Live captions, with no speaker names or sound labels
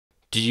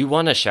Do you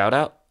want a shout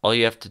out? All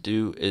you have to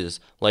do is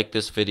like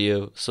this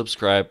video,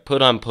 subscribe,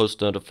 put on post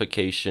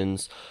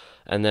notifications,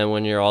 and then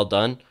when you're all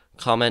done,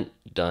 comment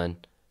done.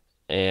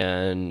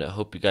 And I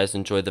hope you guys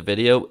enjoy the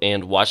video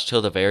and watch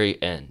till the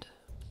very end.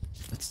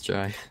 Let's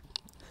try.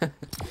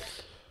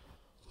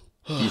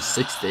 Geez,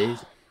 6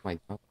 days. My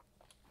God.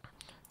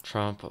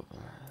 Trump.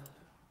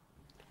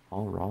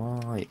 All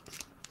right.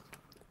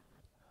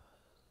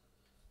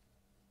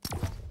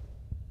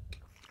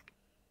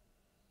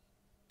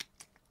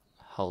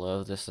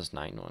 Hello, this is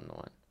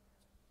 911.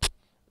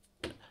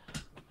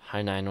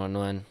 Hi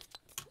 911.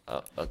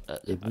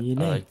 Give me a I'd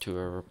name. like to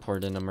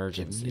report an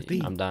emergency.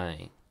 beat. I'm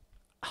dying.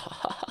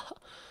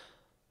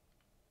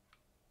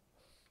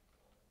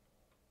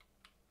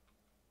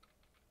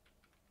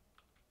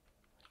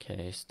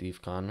 Okay,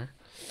 Steve Connor.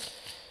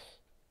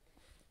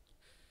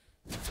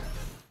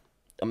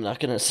 I'm not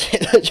gonna say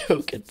that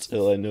joke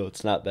until I know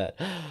it's not bad.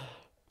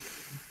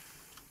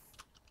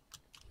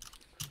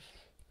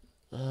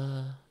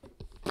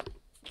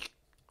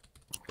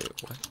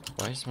 Wait, what?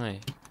 Why is my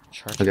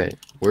charger? Okay,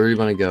 where do you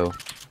want to go?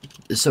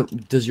 So,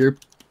 is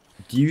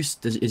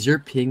your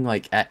ping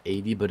like at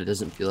 80, but it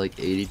doesn't feel like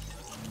 80?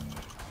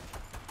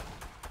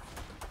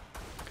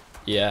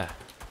 Yeah,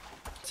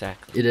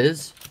 exactly. It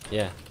is?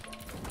 Yeah.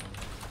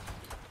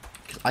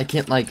 I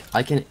can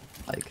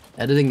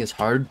editing is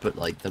hard, but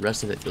like the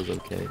rest of it feels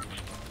okay.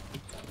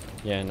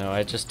 Yeah, no,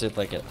 I just did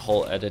like a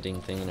whole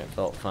editing thing and it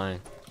felt fine.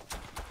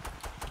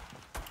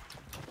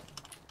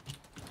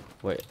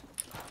 Wait,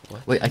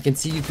 what? Wait, I can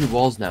see you through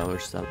walls now or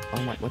stuff.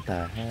 Oh my, what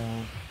the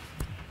hell?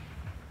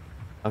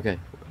 Okay,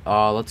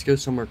 let's go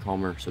somewhere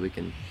calmer so we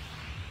can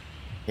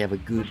have a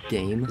good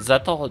game. Is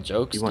that the whole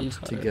joke, You Steve?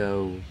 want to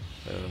go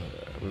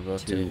We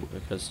both to- take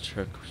because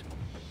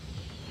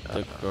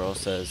the girl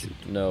says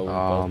no. We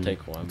both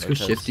take one. let's go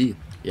because... shifty.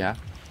 Yeah.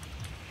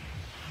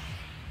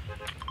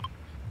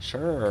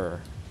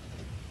 Sure.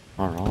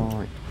 All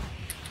right.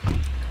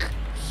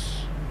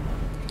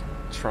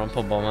 Trump,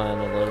 Obama,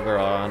 and a little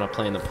girl on a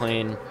plane. The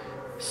plane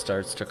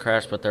starts to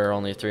crash, but there are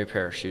only 3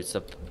 parachutes.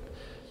 The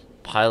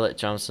pilot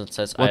jumps and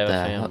says, "I What have the a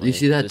hell? family." You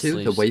see that This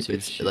too? The leaves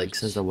waypoint, 2 it like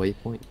says chutes. the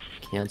waypoint.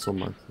 Cancel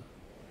mark.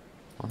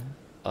 What?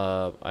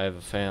 I have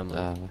a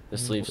family.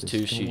 This leaves What 2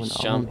 is going shoots.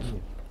 on Jump, here?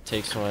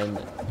 takes one,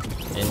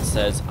 and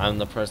says, "I'm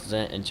the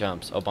president," and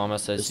jumps. Obama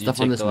says, There's "You stuff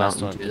on take this the last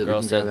mountain one." too The that we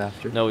girl can grab said,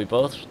 after. "No, we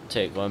both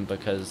take one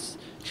because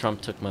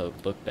Trump took my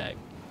book bag."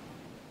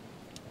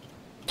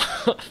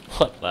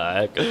 What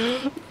the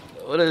heck?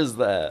 What is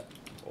that?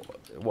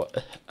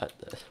 What?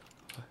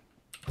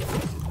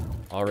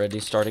 Already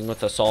starting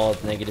with a solid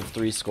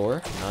 -3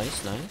 score.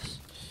 Nice, nice.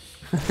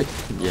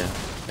 Yeah.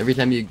 Every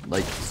time you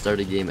like start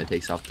a game, it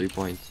takes off 3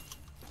 points.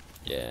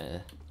 Yeah.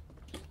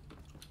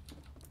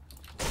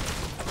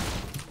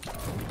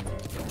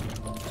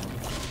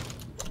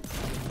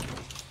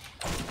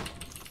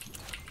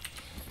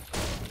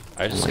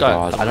 I just my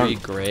got God, I 3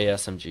 don't- gray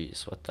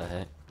SMGs. What the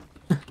heck?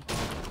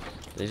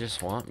 They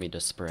just want me to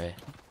spray.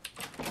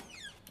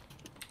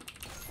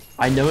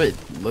 I know it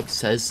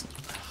says.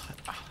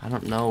 I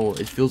don't know.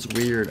 It feels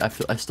weird.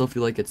 I still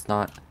feel like it's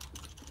not.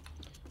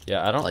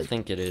 Yeah, I don't Like-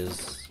 think it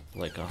is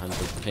like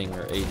 100 ping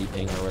or 80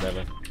 ping or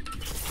whatever.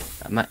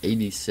 I'm at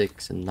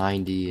 86 and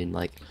 90 and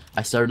like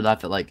I started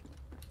off at like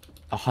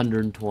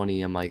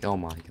 120. I'm like, oh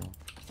my God.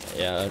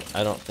 Yeah,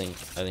 I don't think.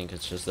 I think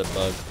it's just a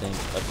bug thing,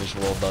 a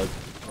visual bug.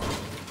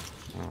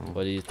 Oh.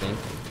 What do you think?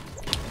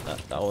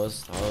 That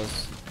was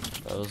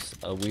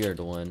a weird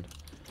one,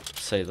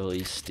 to say the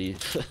least, Steve.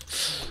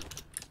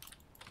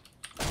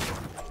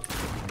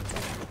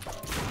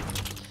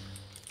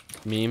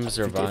 Memes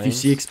or vines? If you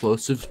see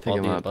explosives, pick All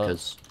them the up above.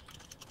 because.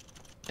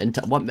 And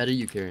what med are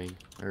you carrying?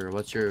 Or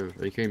are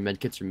you carrying med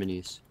kits or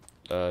minis?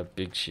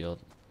 Big shield.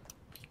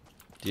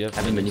 Do you have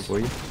I have a mini minis? for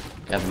you.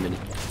 I have a mini.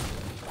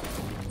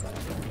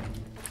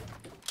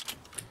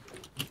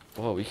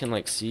 Whoa, we can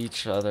like see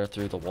each other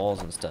through the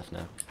walls and stuff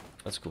now.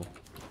 That's cool.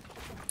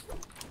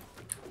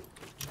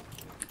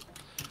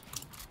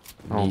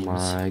 Oh Memes.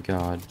 my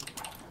God.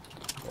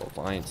 Well,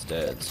 mine's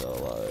dead, so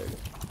like.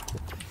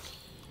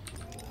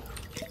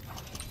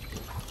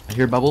 I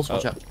hear bubbles. Oh,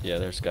 Watch out. yeah,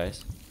 there's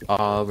guys.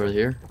 Over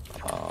here.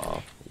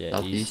 Yeah,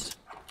 Southeast.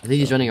 I think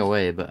he's running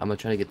away, but I'm gonna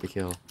try to get the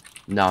kill.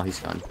 No, he's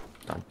gone.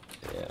 Done.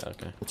 Yeah,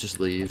 okay. Let's just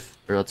leave,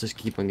 or let's just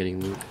keep on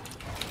getting loot.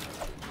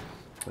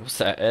 What was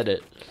that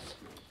edit?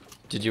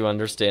 Did you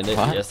understand it?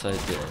 What? Yes, I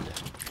did.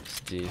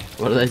 Steve.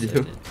 What did I yes, do?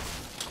 did.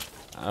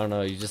 I don't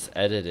know, you just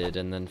edited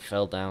and then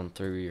fell down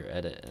through your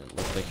edit and it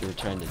looked like you were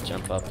trying to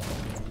jump up.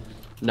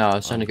 No, I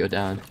was trying to go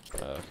down.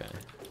 Oh,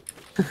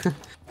 okay.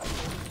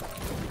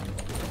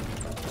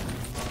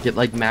 Get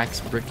like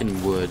max brick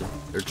and wood,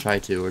 or try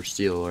to, or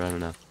steel, or I don't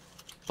know.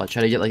 But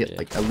try to get like Yeah.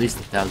 like at least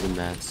 1,000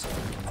 mats.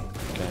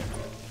 Okay.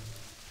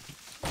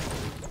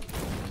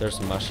 There's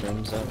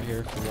mushrooms out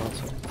here if you want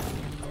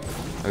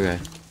some. Okay.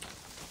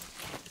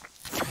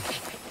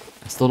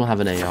 I still don't have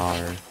an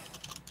AR.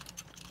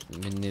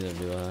 Me neither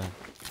do I.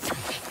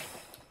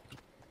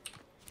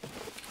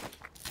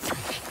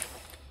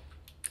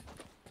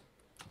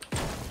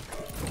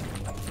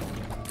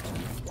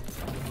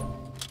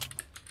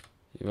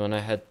 You want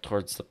to head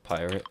towards the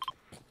pirate?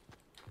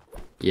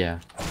 Yeah.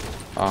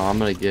 I'm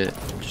gonna get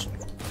just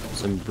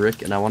some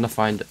brick, and I want to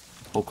find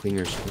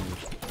clingers.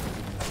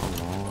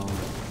 Oh.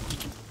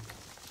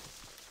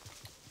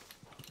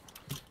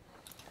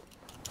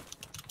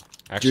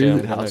 Actually, you I'm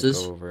loot gonna houses?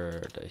 go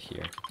over to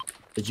here.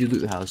 Did you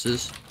loot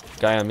houses?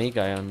 Guy on me,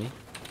 guy on me.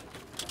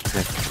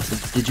 Okay.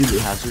 Did you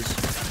loot houses?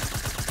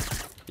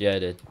 Yeah, I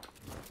did.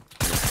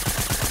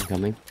 I'm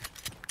coming.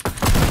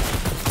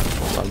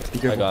 Hold on, be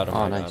careful. I got him,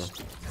 Oh, I nice. got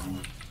him.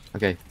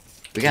 Okay.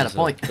 We got He's a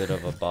point. a bit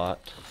of a bot.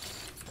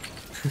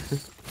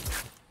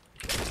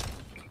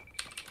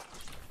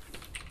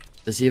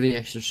 Does he have any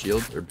extra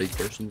shield or big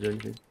potions or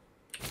anything?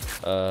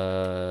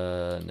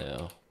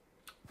 No.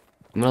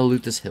 I'm gonna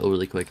loot this hill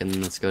really quick and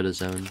then let's go to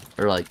zone.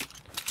 Or like,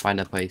 find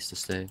a place to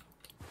stay.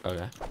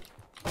 Okay.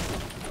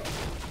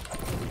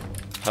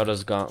 How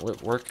does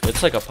Gauntlet work?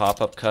 It's like a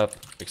pop-up cup,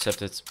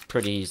 except it's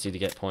pretty easy to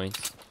get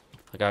points.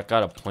 Like, I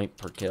got a point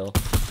per kill.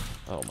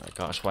 Oh my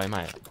gosh, why am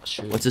I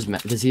shooting? What's his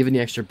does he have any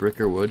extra brick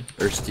or wood?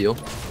 Or steel?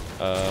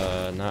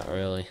 Not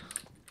really.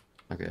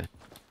 Okay.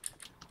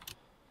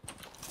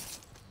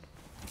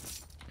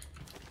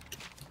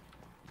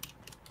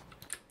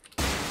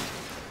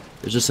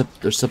 There's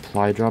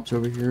supply drops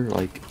over here,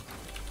 like...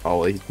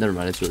 Oh, wait, never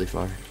mind, it's really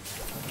far.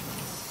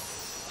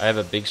 I have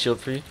a big shield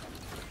for you.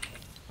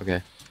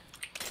 Okay.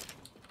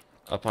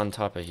 Up on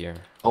top of here.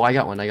 Oh, I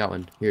got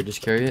one. Here,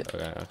 just carry it.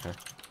 Okay, okay.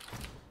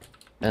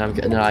 And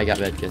then I got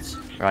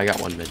medkits. Or I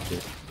got one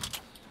medkit.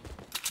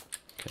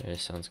 Okay,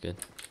 sounds good.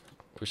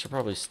 We should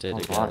probably stay Oh,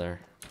 together.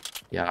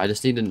 Yeah, I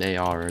just need an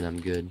AR and I'm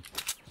good.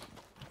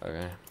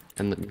 Okay.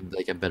 And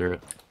like a better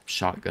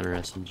shotgun or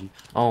SMG.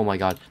 Oh my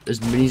god, there's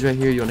minis right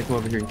here. You want to come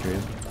over here and carry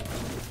them?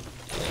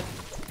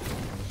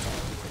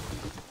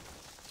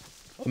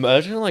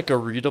 Imagine like a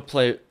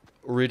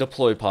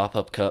redeploy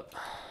pop-up cup.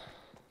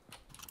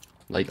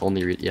 Like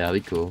only yeah,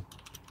 that'd be cool.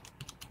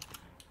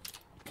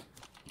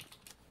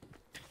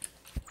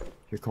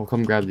 Here, Cole,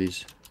 come grab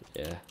these.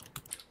 Yeah.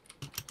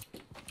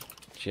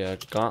 Yeah,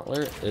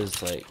 Gauntlet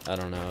is like, I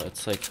don't know,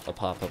 it's like a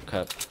pop-up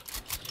cup,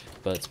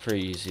 but it's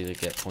pretty easy to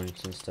get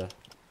points and stuff.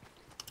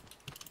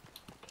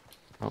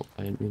 Oh,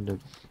 I didn't mean to.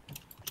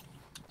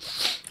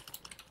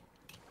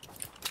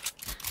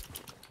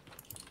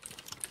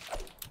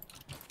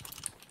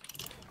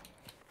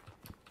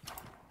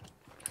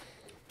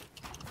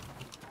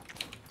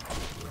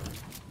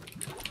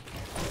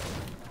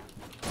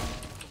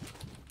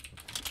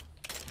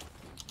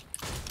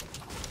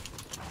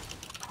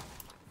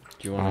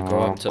 Do you want to go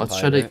up to let's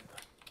pirate? try to.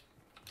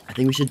 I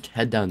think we should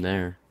head down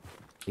there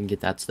and get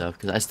that stuff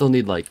because I still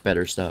need like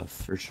better stuff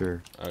for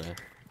sure. Okay.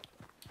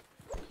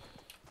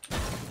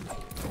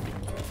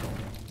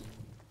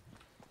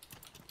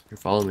 Here,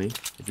 follow me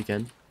if you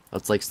can.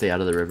 Let's like stay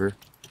out of the river.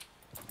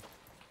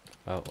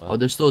 Oh, well. Oh,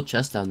 there's still a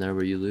chest down there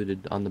where you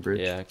looted on the bridge.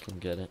 Yeah, I can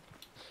get it.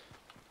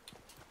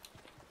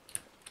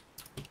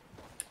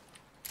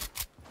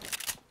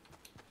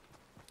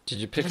 Did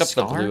you pick up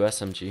the blue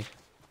SMG?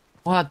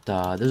 What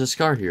the? There's a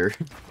scar here.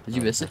 Did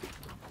you miss it?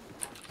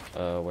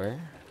 Where?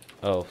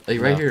 Oh,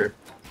 Like right here.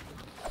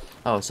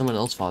 Oh, someone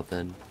else fought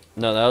then.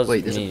 No, that was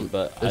Wait, me,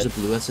 but there's a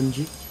blue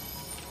SMG?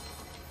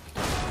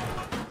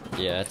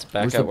 yeah, it's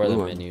back Where's at the where the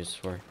blue one? menus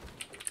were.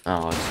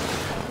 Oh,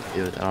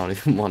 dude, I don't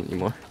even want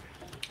anymore.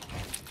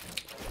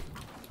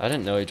 I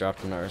didn't know he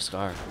dropped another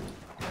scar.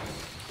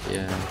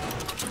 Yeah.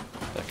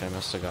 That guy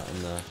must have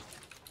gotten the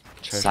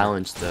treasure.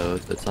 Silence though,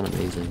 that's not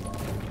amazing.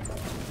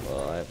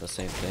 Well, I have the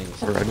same thing.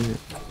 So. Already?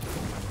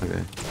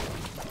 Okay.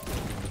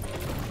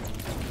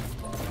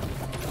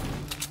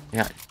 I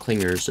got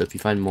clingers, so if you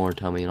find more,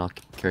 tell me and I'll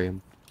carry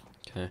them.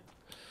 Okay.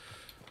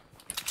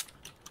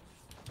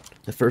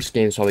 The first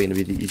game is probably gonna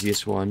be the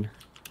easiest one,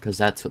 because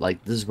that's what,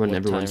 like, this is when What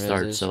everyone time is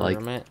starts. this So like,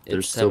 tournament? there's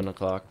It's still 7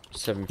 o'clock,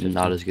 7:50.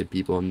 not as good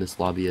people in this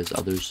lobby as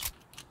others.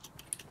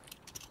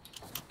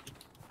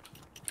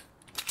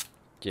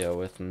 Yeah,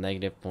 with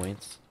negative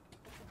points.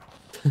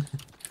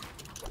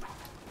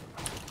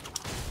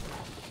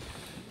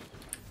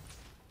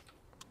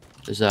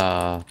 There's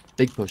a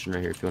big potion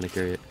right here if you want to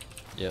carry it,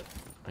 Yep.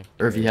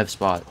 or if you have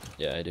spot.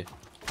 Yeah, I do.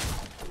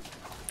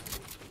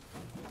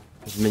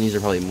 Those minis are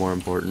probably more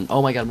important.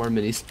 Oh my god, more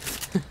minis.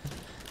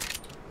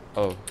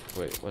 Oh,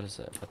 wait, what is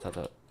that? I thought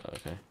that.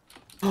 Okay.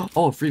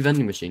 Oh, free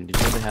vending machine. Did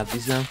you know they have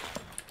these now?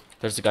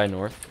 There's a guy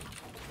north,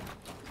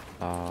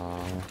 Uh,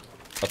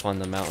 up on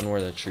the mountain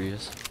where the tree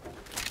is.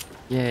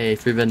 yay,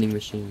 free vending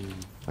machine.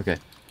 Okay.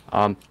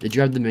 Did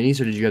you have the minis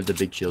or did you have the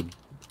big shield?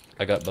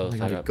 I got both.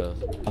 my I God, got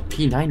both. A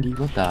P90?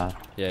 What the?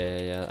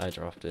 Yeah. I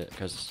dropped it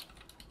because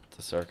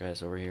the Sark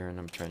guy's over here and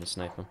I'm trying to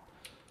snipe him.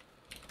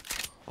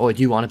 Oh,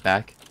 do you want it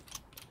back?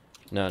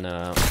 No, I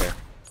don't care.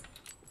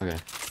 Okay.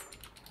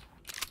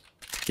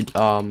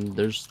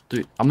 There's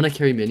 3. I'm gonna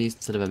carry minis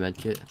instead of a med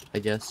kit, I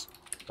guess.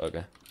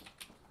 Okay.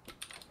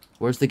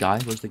 Where's the guy?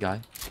 Where's the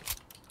guy?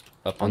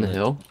 Up On the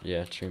hill?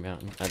 Yeah, tree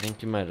mountain. I think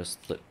he might have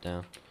slipped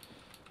down.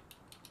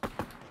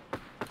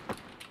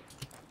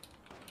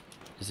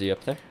 Is he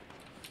up there?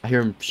 I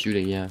hear him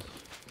shooting, yeah.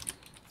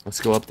 Let's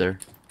go up there.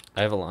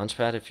 I have a launch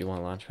pad if you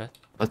want a launch pad.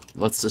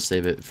 Let's just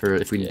save it for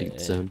if we need to Yeah, get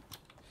the yeah. zone.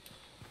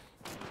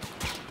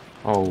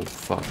 Oh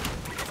fuck.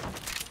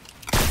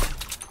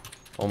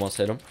 Almost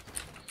hit him.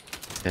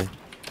 Okay.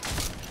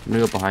 I'm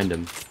gonna go behind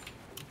him.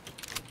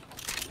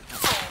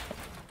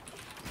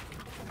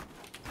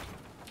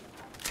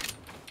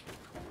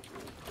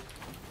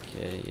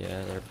 Okay,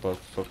 yeah, they're both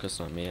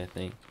focused on me, I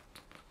think.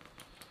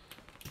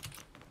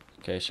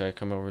 Okay, should I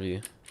come over to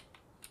you?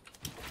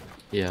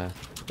 Yeah.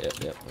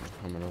 Yep, I'm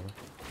coming over.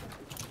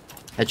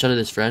 Headshot at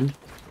his friend.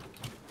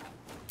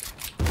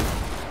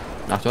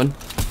 Knocked one.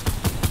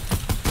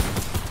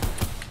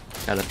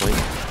 Got a point.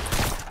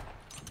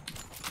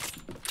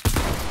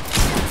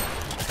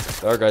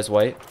 The other guy's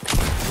white.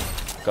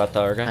 Got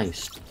the other guy.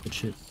 Nice. Good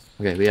shit.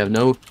 Okay, we have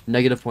no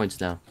negative points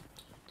now.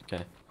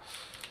 Okay.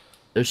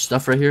 There's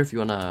stuff right here if you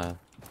wanna,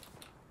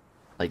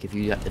 like, if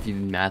you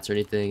need mats or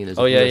anything. And there's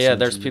Oh yeah, little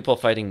there's SMG. people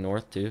fighting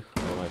north too.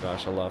 Oh my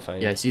gosh, I love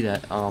fighting. Yeah, I see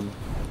that.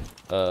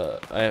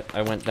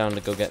 I went down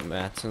to go get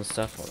mats and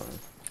stuff. Hold on.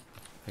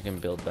 I can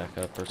build back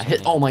up or I something.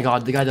 hit. Oh my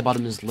god, the guy at the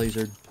bottom is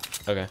lasered.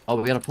 Okay. Oh,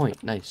 we got a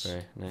point. Nice.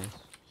 Very nice.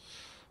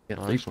 We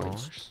got 3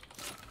 points.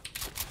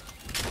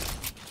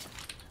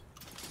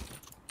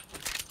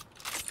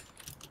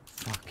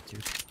 Fuck,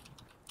 dude.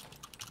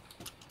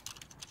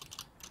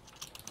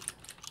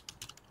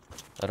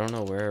 I don't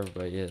know where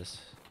everybody is.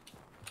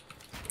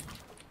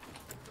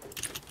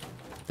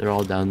 They're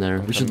all down there.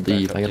 I'm We should coming back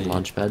leave. up I got to a you.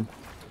 launch pad.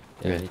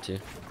 Yeah, Okay. me too.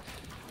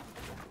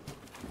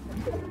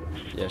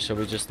 Yeah, should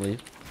we just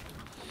leave?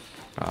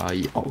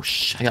 Yeah. Oh I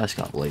just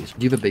got laser.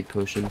 Do you have a big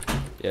potion?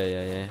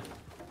 Yeah.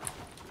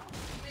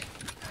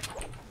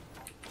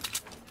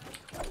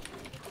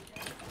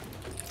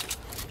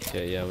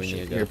 Okay, yeah, we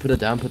need to go. Here, put it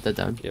down. Put that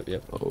down.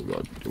 Yep. Oh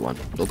god, do you want?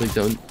 Don't think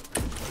don't.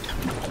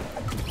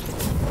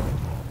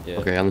 Yeah.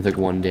 Okay, I'm gonna take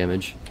 1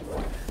 damage.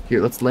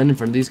 Here, let's land in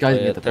front of these guys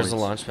and get the there's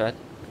points. a launch pad.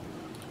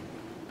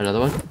 Another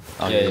one?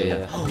 Oh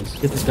Yeah.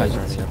 Get this guy. He's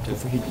running up too.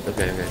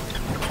 Okay.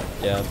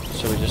 Yeah,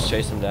 should we just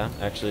chase him down?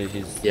 Actually,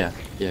 he's Yeah.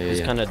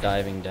 kind of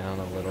diving down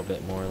a little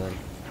bit more than.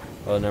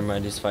 Oh, never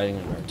mind. He's fighting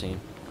in our team.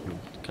 I'm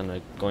kind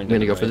of going. You to gonna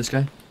the go right. for this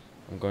guy?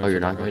 I'm going. Oh, for you're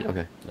the not right. going?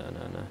 Okay.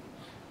 No.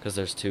 Because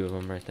there's 2 of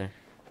them right there.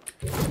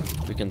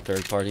 We can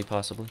third party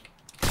possibly.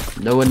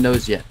 No one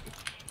knows yet.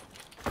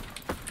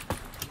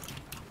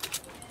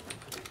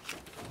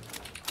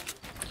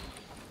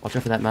 Watch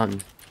out for that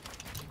mountain.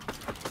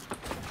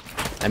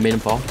 I made him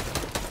fall.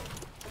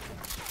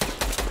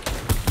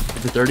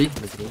 For 30.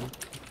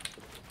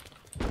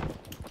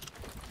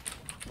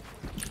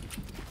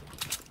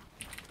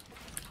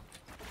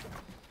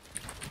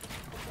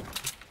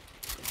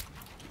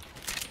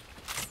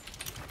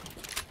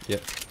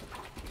 Yep.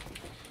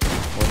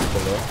 One's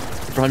below.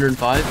 For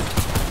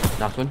 105.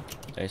 Knocked one.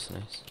 Nice.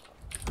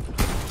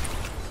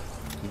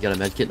 You got a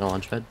med kit and a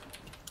launch pad.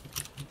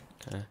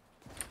 Okay.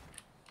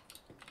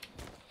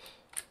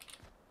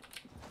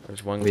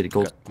 There's one Wait, a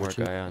gold more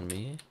potion? guy on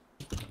me.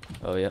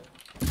 Oh, yep.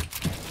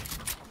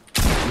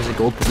 There's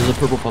a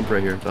purple pump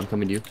right here, but I'm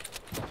coming to you.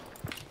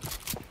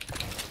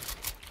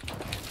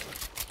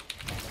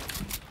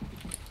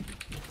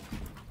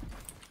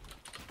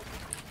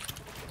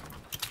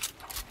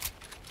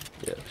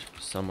 Yeah,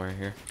 somewhere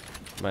here.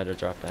 Might have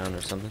dropped down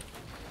or something.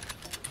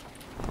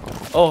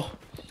 Oh!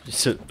 You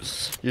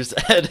just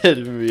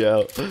edited me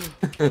out.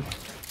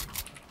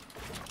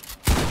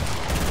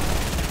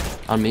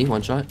 On me,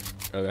 1 shot.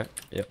 Okay,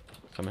 yep.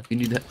 Coming.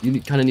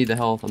 You kind of need the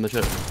health. I'm gonna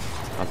try to...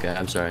 Okay,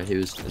 I'm sorry.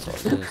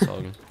 It's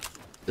all good.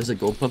 There's a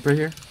gold pump right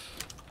here.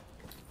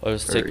 I'll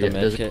just take the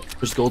med kit.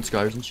 There's gold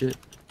scars and shit.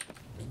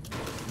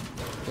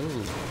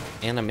 Ooh,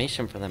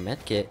 animation for the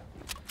med kit.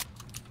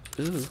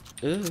 Ooh.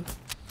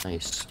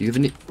 Nice. Do you have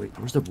any... Wait,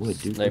 where's the wood,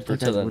 dude? Sniper Where'd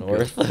to that the wood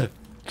go?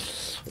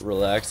 north.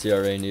 Relax, you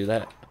already knew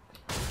that.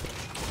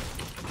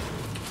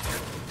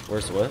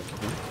 Where's what?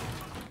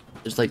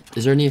 There's like...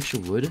 Is there any extra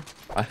wood?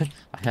 I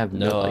have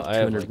No, like I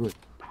have 200 like wood.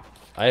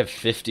 I have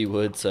 50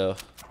 wood, so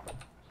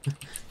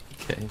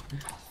Okay.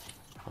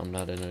 I'm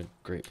not in a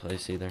great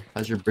place either.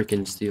 How's your brick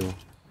and steel?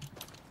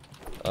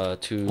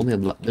 Two.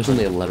 There's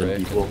only 11 brick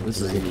people. and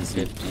This is an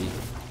easy, 50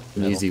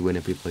 an easy win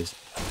if we place.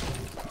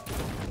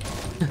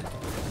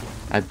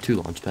 I have 2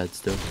 launch pads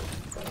still.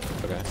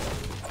 Okay.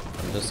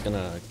 I'm just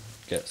gonna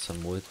get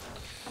some wood.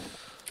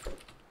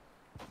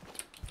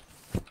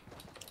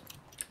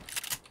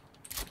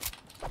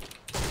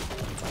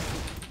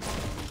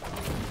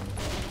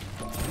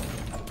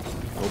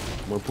 Oh,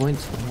 more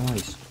points?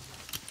 Nice.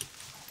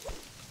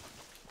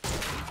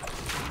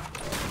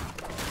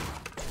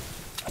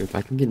 If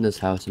I can get in this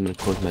house, I'm gonna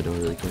close my door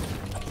really quick.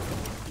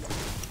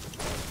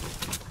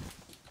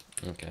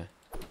 Okay.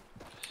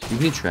 You can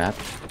be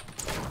trapped.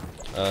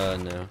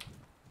 No.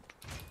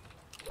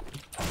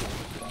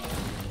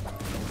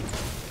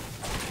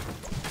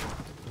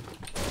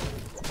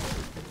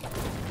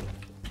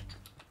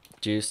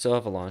 Do you still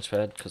have a launch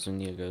pad? Because we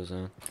need to go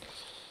zone.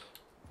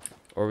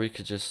 Or we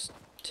could just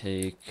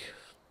take...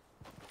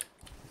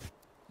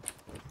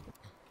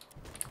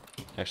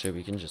 Actually,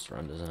 we can just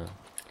run to zone.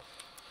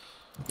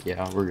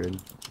 Yeah, we're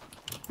good.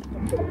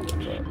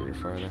 Probably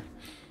farther.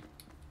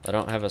 I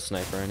don't have a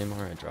sniper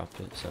anymore. I dropped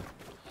it, so.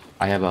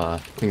 I have a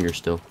finger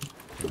still.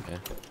 Okay.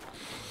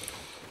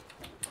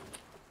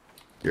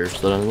 You're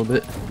slow down a little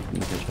bit. Can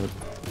you catch up?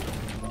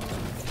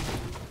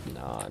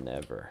 Nah,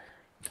 never.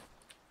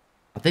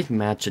 I think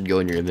mats should go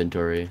in your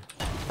inventory.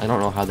 I don't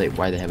know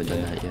why they haven't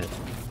done that yet.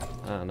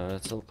 I don't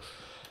know.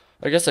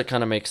 I guess it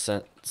kind of makes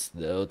sense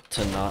though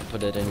to not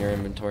put it in your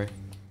inventory.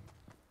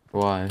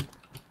 Why?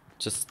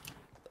 Just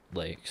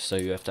like so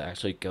you have to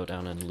actually go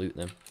down and loot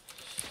them.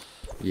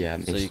 Yeah,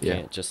 it So makes, you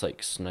can't just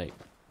like snipe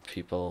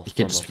people You from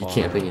can't just be afar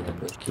camping in and the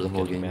bush for the keep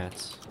whole getting game.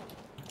 mats.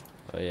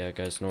 Oh yeah,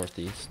 guys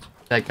northeast.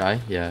 That guy,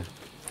 yeah.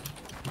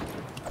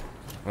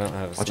 I don't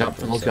have a Watch out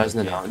sniper, for those so guys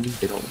in the yeah. mountain.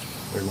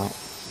 They're not.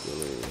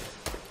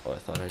 Oh, I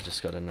thought I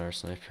just got another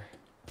sniper.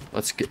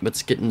 Let's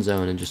get in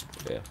zone and just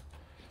Yeah.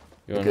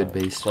 You a wanna good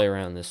base. play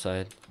around this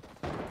side?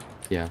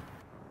 Yeah.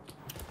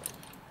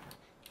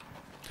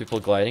 People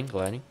gliding.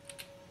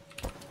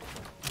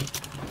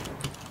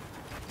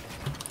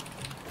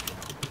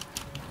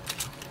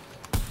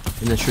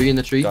 In the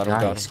tree. Got him,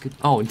 got Nice. him. Good.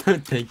 Oh, no,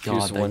 thank God.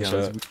 Here's That one guy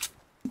shot.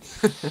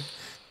 was...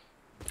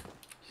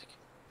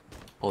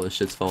 All this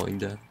shit's falling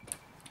down.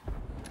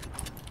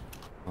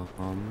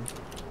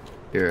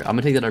 Here, I'm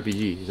gonna take that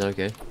RPG. Is that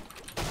okay?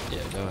 Yeah,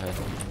 go ahead.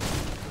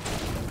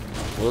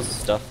 Will the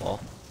stuff fall?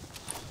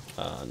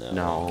 No.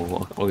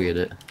 No, I'll get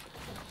it.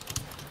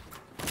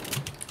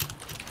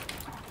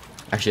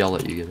 Actually, I'll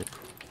let you get it.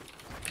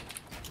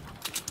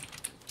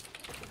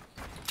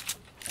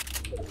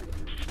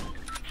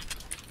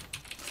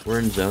 We're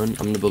in zone.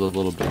 I'm gonna build a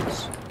little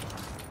base.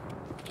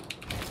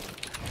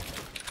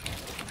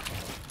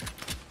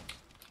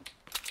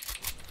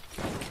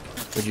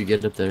 What'd you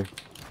get up there?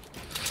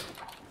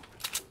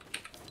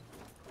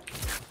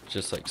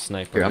 Just like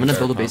sniper. Here, I'm gonna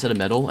build a base out of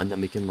metal, and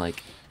then we can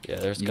like Yeah,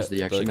 there's use the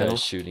the extra guys metal.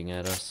 shooting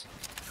at us.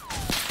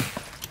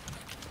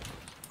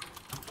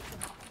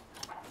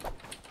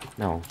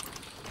 No.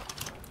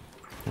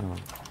 No.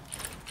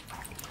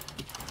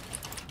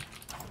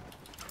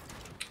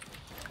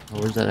 Oh,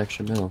 where's that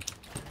extra metal?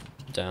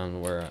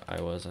 Down where I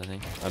was, I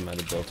think. I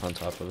might have built on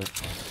top of it.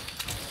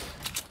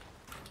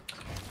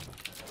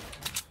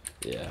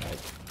 Yeah.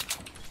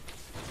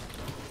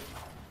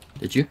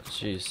 Did you?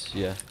 Jeez,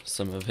 yeah,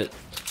 some of it.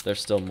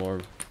 There's still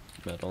more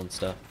metal and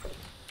stuff.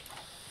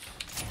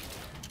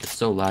 It's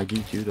so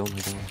laggy, dude. Oh my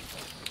god.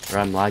 Or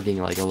I'm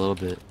lagging like a little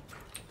bit.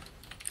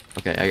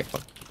 Okay,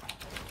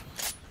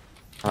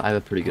 I have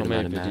a pretty good How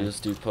amount many of math.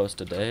 videos do you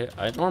post a day?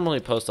 I normally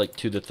post like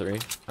 2 to 3.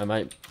 I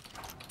might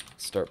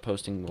start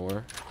posting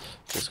more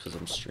just because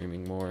I'm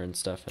streaming more and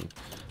stuff and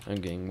I'm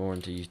getting more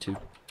into YouTube.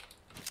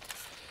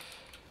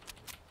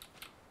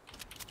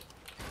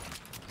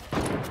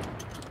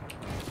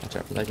 Watch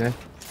out for that guy.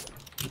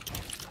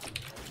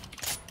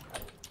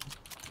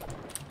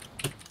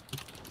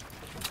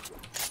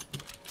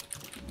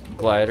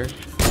 Glider.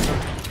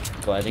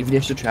 Give Gliding. me the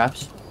extra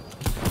traps.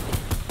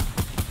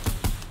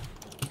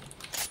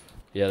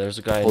 Yeah, there's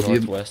a guy Oh, do you-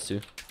 northwest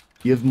too.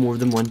 You have more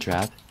than one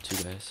trap.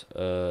 2 guys.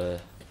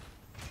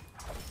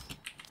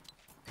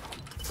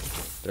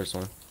 There's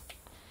one.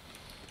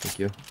 Thank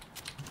you.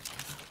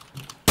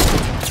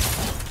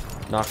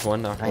 Knock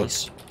one, knock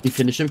Nice. Can you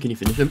finish him? Can you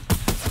finish him?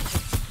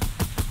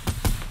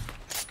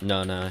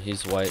 one. No,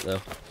 he's white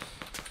though.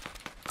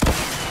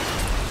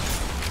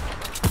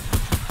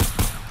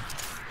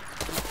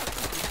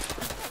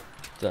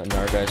 That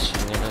another guy's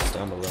shooting at us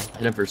down below.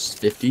 Hit him for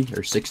 50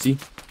 or 60.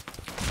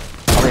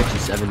 Probably actually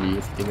 70 if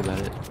you think about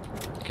it.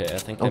 Okay, I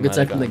think Oh, they good might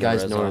side have from the gotten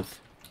guys res north.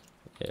 off.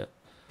 Yeah.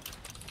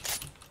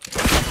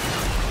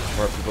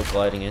 More people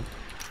gliding in.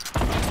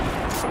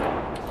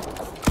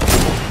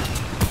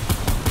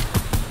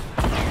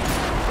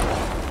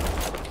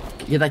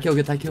 Get that kill,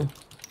 get that kill.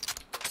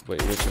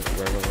 Wait, where?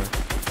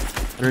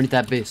 Underneath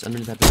that base,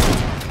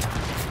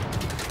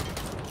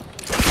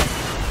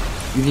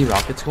 You need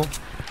rockets, Cole?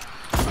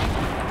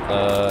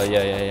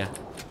 Yeah.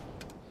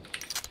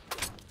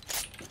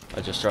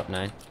 I just dropped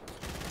 9.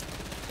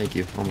 Thank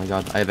you. Oh my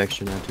god, I have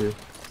extra now too.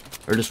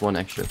 Or just one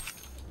extra.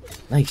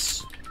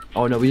 Nice.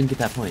 Oh no, we didn't get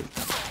that point.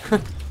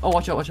 Oh,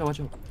 watch out.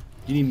 Do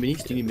you need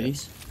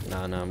minis?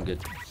 No, I'm good.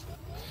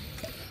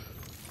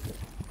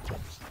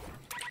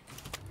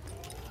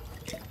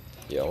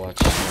 Yeah, watch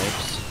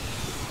snipes.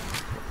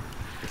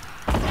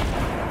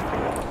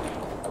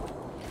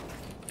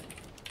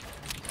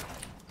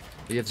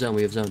 We have zone.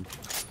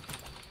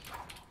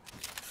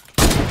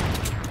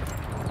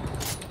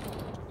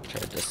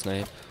 Tried to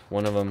snipe.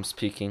 One of them's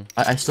peeking.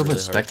 I still have a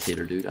really hard.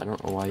 spectator, dude. I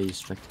don't know why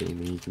he's spectating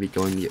me. He could be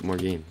going to get more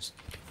games.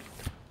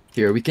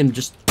 Here, we can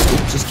just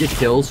get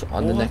kills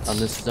on the next on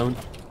this zone.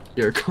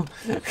 Here, come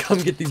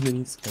get these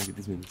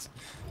minis.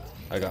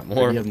 I got Oh,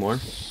 more. you have more?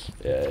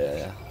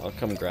 Yeah. I'll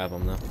come grab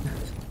them though.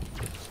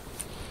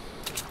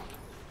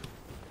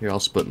 Here, I'll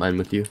split mine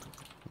with you.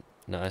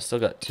 No, I still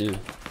got 2.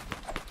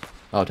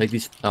 Oh, take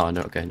these. Oh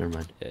no, okay, never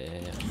mind. Yeah.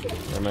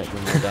 There might be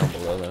more down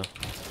below though.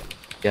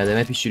 Yeah, they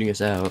might be shooting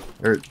us out.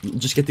 Or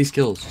just get these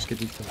kills.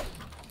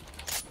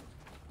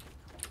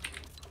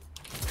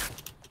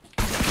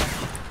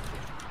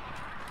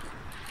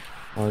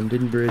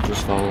 London Bridge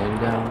is falling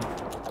down.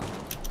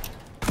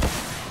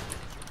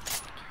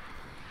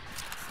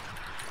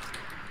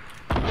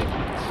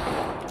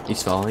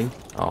 He's falling.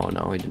 Oh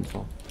no, he didn't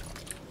fall.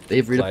 They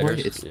have redeploy.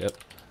 Gliders. Yep.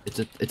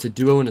 It's a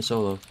duo and a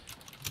solo.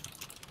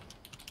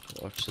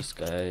 Watch this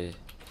guy.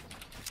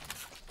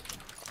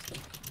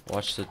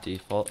 Watch the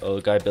default. Oh,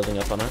 a guy building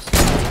up on us.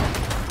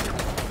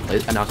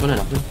 I knocked one. I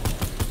knocked one.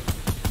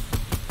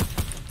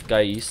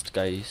 Guy east.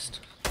 Guy east.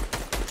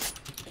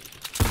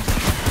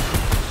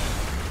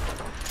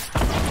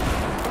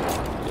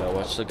 Yeah,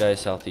 watch the guy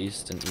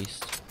southeast and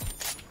east.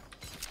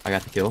 I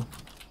got the kill.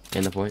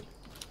 And the point.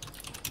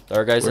 There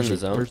are guys in the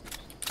zone.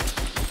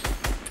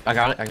 I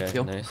got it. I got the Okay,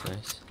 kill. nice,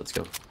 nice. Let's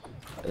go.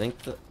 I think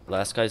the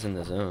last guy's in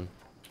the zone.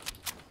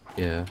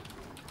 Yeah.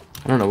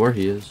 I don't know where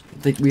he is. I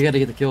think we gotta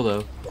get the kill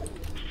though.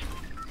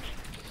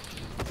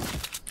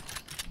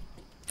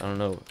 I don't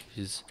know.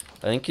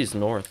 I think he's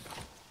north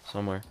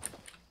somewhere.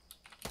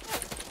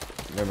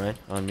 Never mind.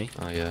 On me.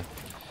 Oh yeah.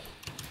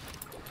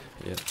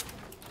 Yep.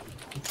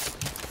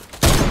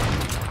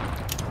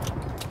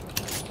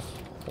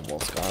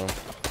 Almost got him.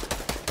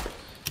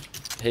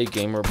 Hey,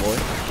 gamer boy.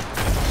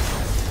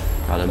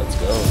 Got him. Let's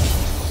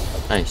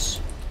go. Nice.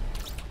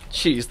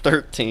 Jeez,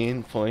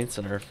 13 points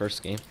in our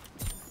first game.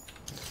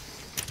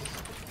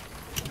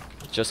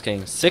 Just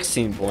kidding.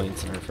 16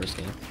 points in our first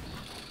game.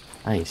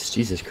 Nice.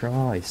 Jesus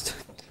Christ.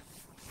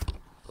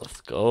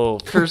 Let's go.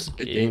 First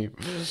game.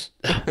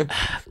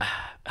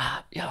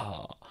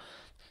 Yeah.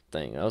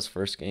 Dang, that was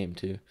first game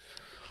too.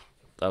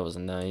 That was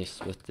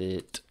nice with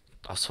it.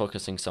 I was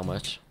focusing so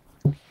much.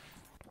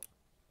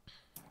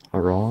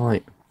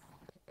 Alright.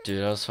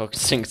 Dude, I was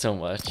focusing so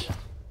much.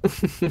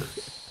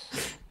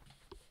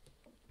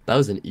 That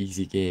was an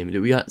easy game.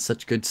 Dude, we got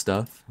such good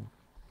stuff.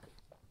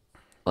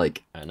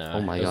 Like, I know.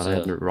 oh my it was god, I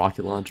had a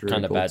rocket launcher.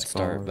 kind a of gold bad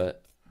start, scar.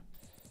 but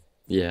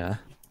Yeah.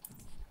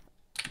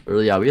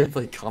 Or yeah, we had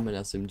like common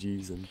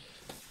SMGs and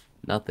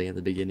nothing at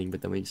the beginning,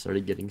 but then we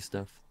started getting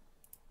stuff.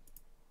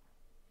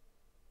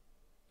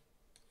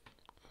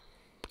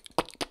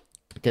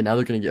 Okay, now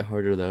they're gonna get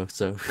harder though,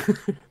 so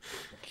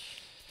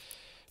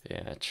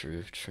yeah,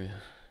 true.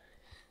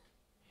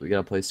 we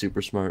gotta play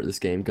super smart this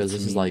game because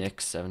this is like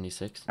Nick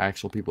 76.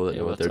 actual people that Yeah,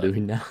 know what what's they're up?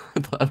 doing now.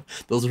 But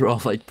those are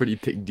all like pretty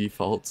big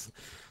defaults.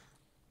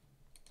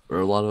 Or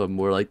a lot of them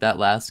were like that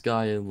last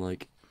guy and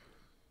like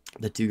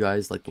the two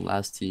guys like the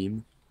last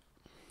team.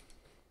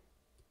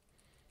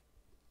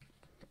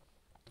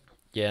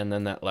 Yeah, and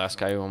then that last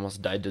guy who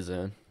almost died to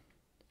zone.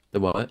 The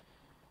what?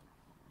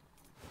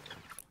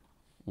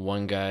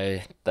 One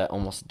guy that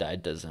almost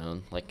died to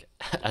zone, like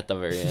at the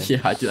very end.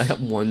 Yeah, dude, I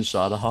got one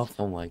shot off.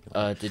 Oh my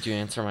god. Did you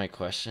answer my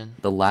question?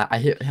 I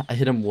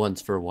hit him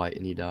once for white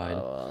and he died.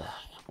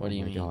 What do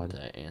you my mean God.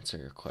 to answer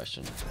your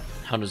question?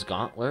 How does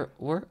Gauntlet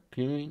work?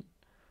 You mean?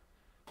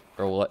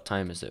 Or what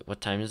time is it?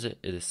 What time is it?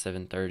 It is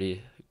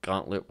 7:30.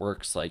 Gauntlet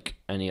works like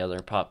any other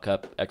pop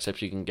cup,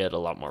 except you can get a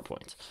lot more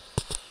points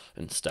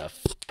and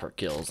stuff per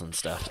kills and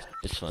stuff.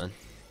 It's fun.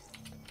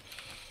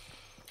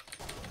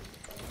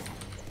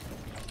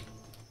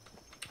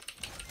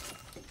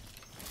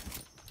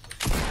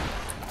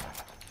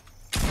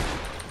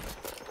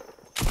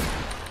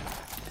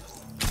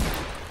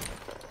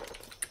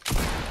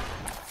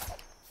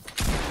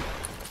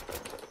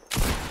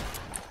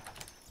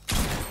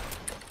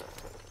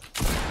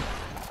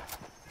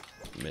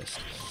 Missed.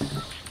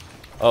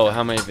 Oh,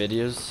 how many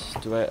videos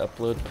do I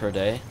upload per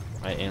day?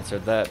 I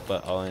answered that,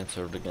 but I'll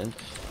answer it again.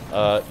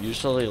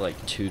 Usually like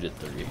 2 to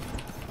 3.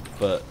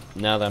 But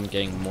now that I'm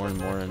getting more and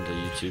more into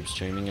YouTube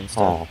streaming and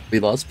stuff, Oh, we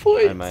lost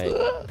points.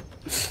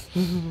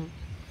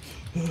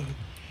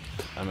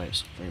 I might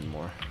stream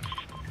more.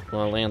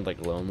 Wanna land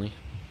like lonely?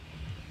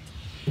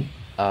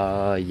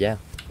 Yeah,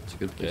 that's a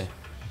good place. Okay.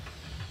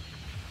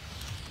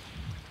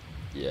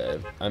 Yeah,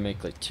 I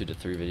make like 2 to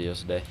 3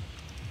 videos a day.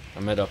 I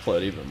might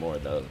upload even more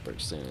though pretty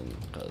soon,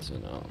 because you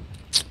know,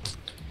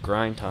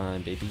 grind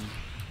time, baby.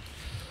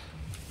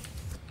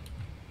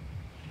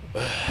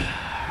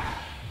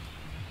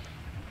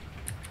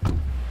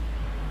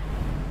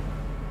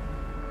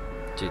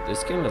 Dude,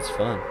 this game is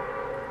fun.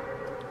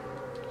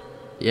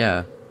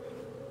 Yeah,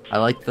 I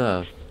like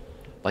the,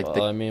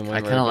 Well, I mean, when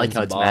I we're kind of like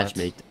how against it's bots.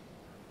 matchmaked.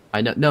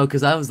 I know, no,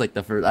 because that was like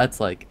the first. That's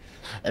like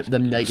the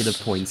negative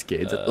points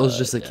kids. Those are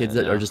just the Yeah, kids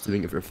I that are know. just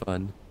doing it for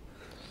fun.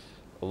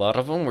 A lot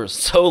of them were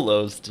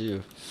solos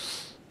too.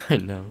 I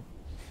know.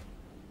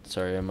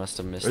 Sorry, I must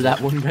have missed Or it.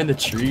 that one guy in the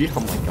tree. Oh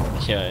my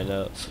god. Yeah, I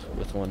know.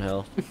 With 1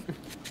 health.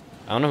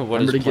 I don't know what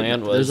Remember his to get-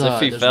 plan was. If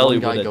he there's fell, one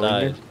he guy would have going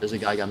died. here. There's a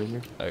guy coming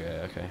here.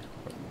 Okay.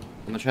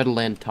 I'm gonna try to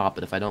land top,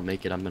 but if I don't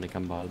make it, I'm gonna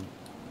come bottom.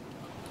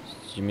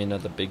 You mean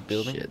at the big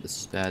building? Shit, this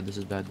is bad. This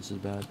is bad. This is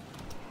bad.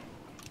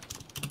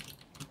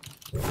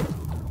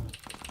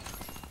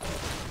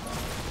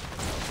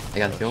 I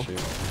got a kill. Shoot.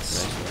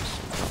 Nice.